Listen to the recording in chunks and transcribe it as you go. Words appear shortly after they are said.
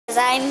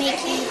I'm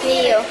making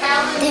video.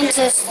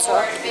 Dentist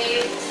talk. I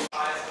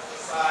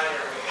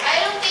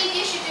don't think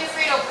you should do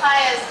Frito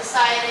pie as the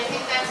side. I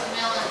think that's a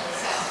meal in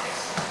itself.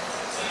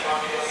 So you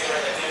want me to go get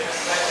a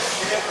different type of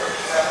chip, or do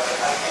you have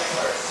like a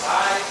particular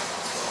side?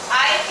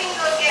 I can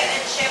go get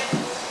a chip.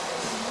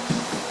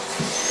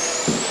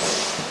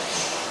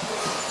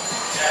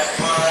 Yeah, if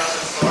you want to run to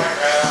the store and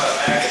grab a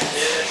bag of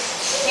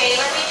chips. Okay,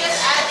 let me just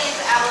add these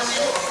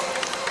elements.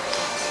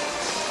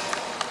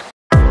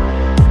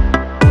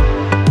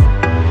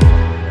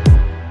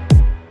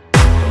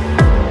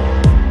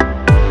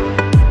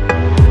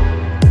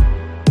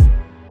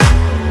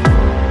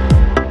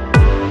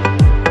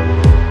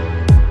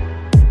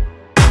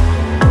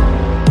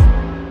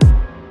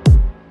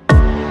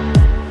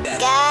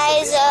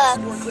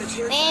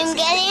 I'm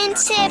getting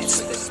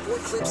tips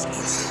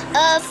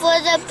for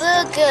the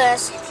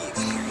burgers.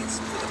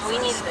 We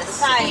need the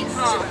side,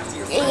 huh?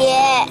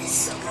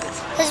 Yes,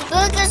 because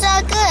burgers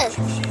are good.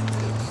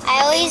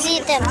 I always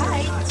eat them.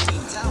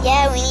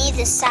 Yeah, we need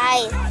the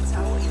side.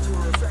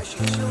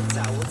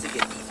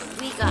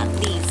 We got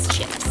these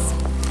chips.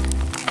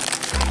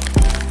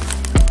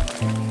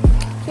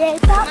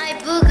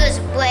 My burger's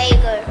way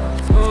good.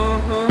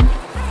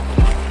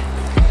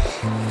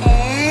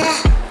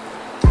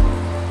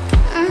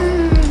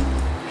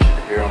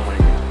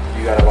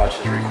 You gotta watch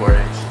his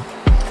recordings.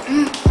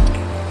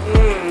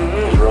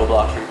 His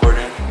Roblox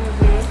recording.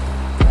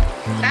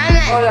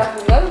 Oh,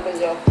 that's another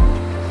video.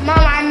 Mom,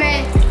 I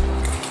made.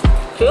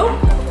 Two?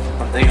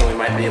 I'm thinking we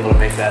might be able to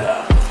make that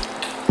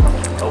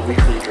a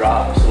weekly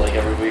drop. So like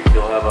every week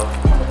you'll have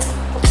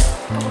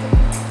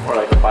or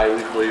like a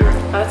bi-weekly or.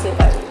 I'd say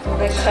bi-weekly.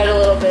 Like cut a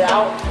little bit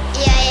out.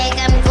 Yeah, like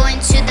I'm going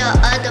to the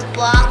other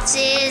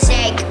boxes,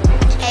 like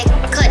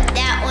cut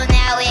that one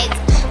out, like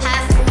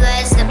half the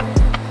rest of.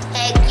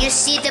 You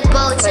see the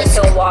boats. Like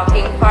the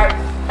walking part.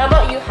 How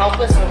about you help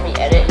us when we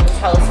edit and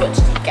tell us what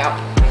to take out?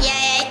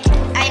 Yeah,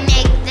 I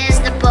make there's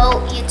the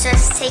boat. You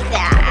just take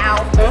that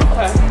out.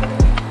 Okay.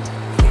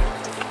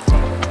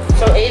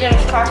 So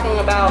Aiden's talking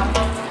about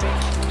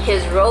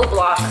his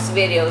Roblox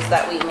videos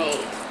that we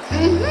made.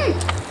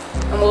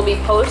 And we'll be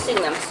posting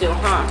them soon,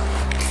 huh?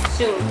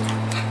 Soon.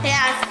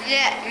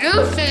 Yeah, you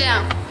see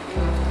them.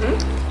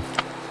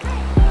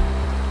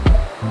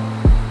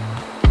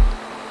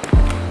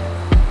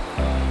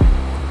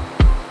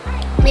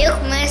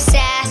 Milk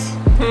mustache.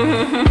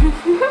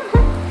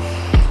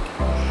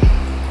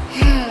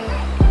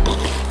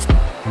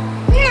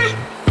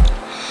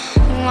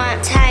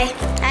 Want Ty?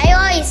 I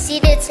always see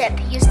the tip.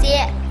 You see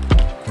it,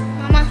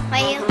 Mama?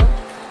 Right here.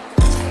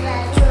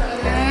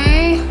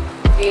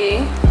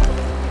 Eating.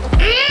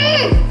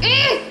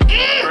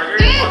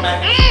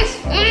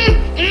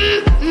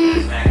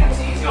 Mac and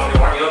cheese. You want me to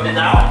warm you up in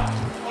now?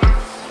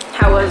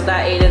 How was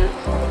that, Aiden?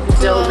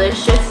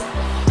 Delicious.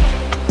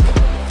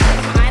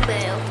 My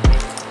boo.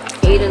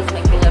 Aiden's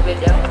making a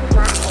video.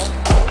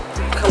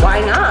 Why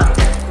not?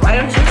 Why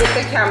don't you take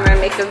the camera and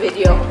make a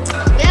video?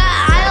 Yeah,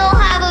 I don't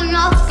have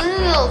enough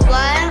food,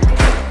 but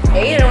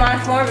Aiden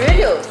wants more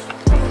videos.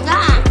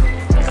 nah.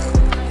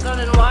 Go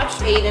and watch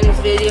Aiden's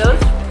videos.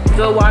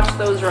 Go watch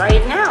those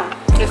right now.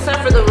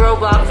 Except for the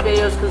Roblox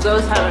videos, because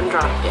those haven't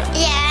dropped yet.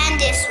 Yeah, and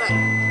this one.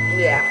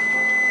 Yeah.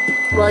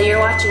 Well, you're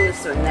watching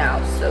this one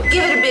now, so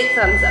give it a big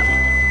thumbs up.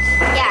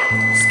 Yeah,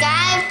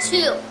 Sky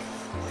 2.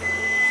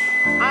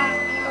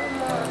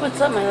 What's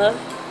up, my love?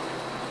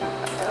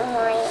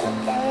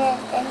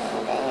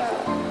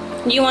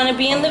 You want to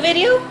be in the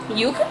video?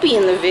 You could be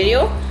in the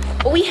video.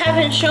 But we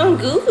haven't shown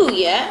Goo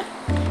yet.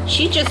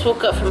 She just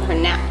woke up from her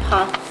nap,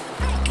 huh?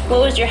 What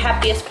was your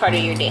happiest part of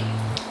your day?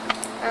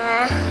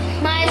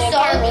 My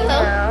soul.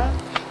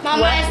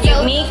 Mama,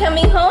 What? Me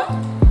coming home?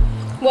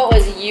 What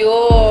was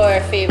your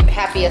favorite,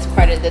 happiest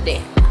part of the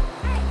day?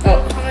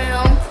 Oh, coming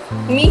home.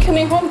 me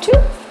coming home too?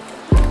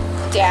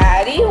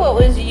 Daddy, what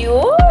was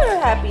your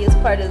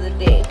happiest part of the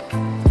day?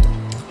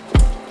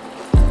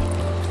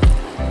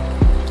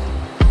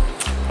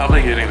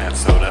 Probably getting that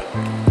soda.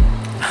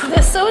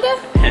 The soda?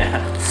 Yeah.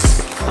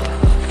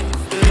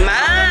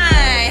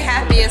 My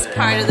happiest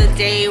part of the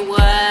day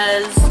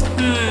was,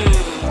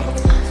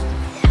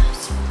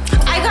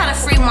 I got a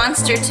free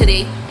Monster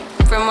today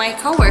from my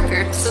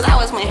coworker, so that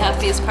was my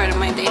happiest part of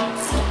my day.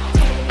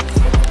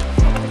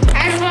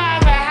 That's why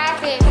I'm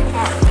happy.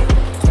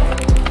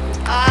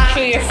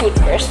 Chew your food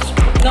first.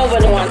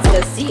 Nobody wants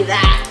to see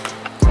that.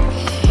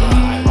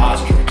 I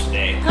lost her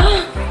today.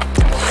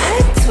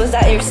 What? Was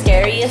that your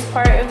scariest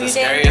part of The your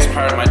day? scariest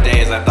part of my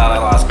day is I thought I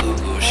lost Goo.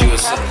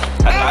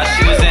 I thought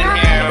she was in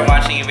here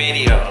watching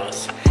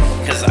videos.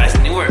 Because I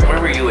knew where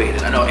were you,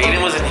 Aiden? I know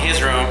Aiden was in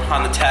his room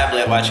on the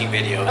tablet watching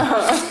videos.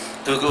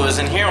 Goo was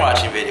in here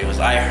watching videos.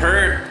 I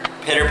heard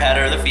pitter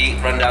patter of the feet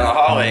run down the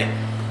hallway.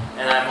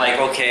 And I'm like,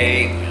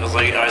 okay. I was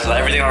like,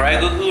 everything alright,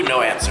 Goo?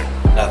 No answer.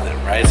 Nothing,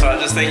 right? So I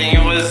was just thinking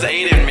it was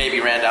Aiden maybe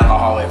ran down the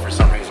hallway for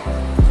some reason.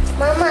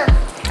 Mama.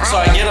 So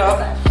I get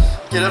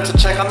up to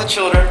check on the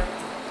children.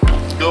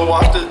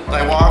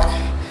 I walk,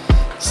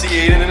 see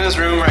Aiden in his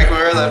room right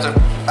where I left him.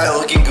 I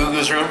look in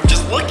Gugu's room,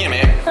 just look in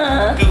it.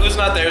 Gugu's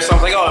not there, so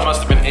I'm like, oh, it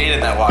must have been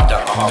Aiden that walked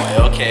out the hallway.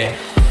 Okay.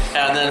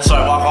 And then so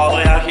I walk all the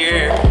way out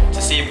here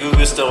to see if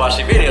Gugu's still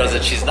watching videos,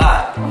 and she's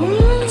not.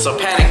 And so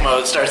panic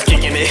mode starts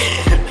kicking in.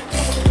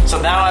 So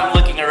now I'm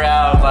looking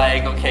around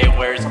like, okay,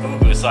 where's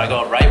Gugu? So I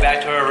go right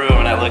back to her room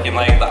and I look in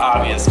like the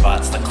obvious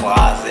spots, the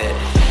closet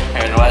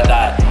and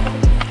whatnot.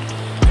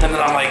 And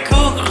then I'm like,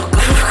 Gugu,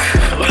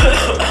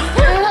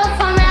 where are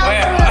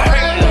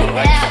you?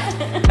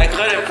 I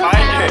couldn't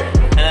find her.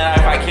 And then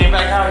I came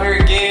back out here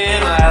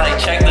again and I like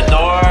checked the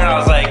door and I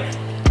was like,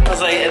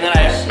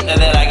 and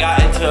then I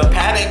got into a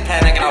panic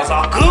and I was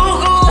all,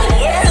 Gugu,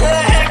 where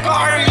the heck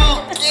are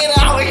you? Get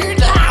out here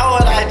now!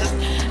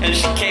 And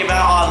she came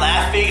out all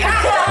laughing.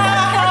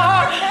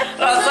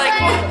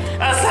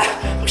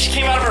 She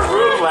came out of her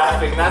room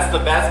laughing. That's the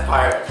best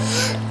part.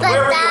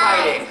 Where were you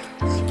hiding?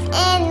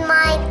 In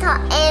my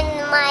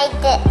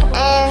desk.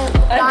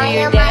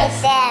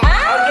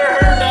 Under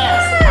her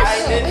desk.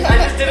 I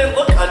just didn't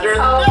look under the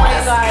desk. Oh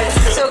my god.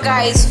 So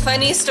guys,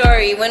 funny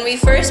story. When we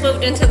first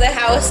moved into the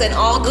house and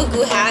all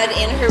Gugu had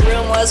in her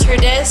room was her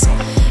desk,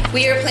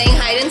 we were playing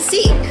hide and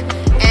seek.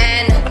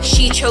 And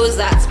she chose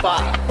that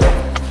spot.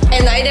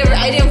 And I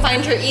didn't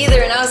find her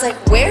either. And I was like,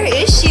 where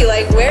is she?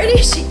 Like, where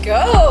did she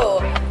go?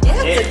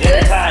 Yeah, it's a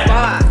good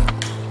spot.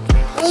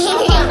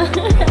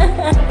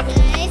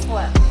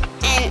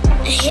 And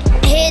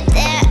hit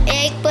that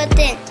egg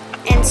button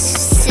and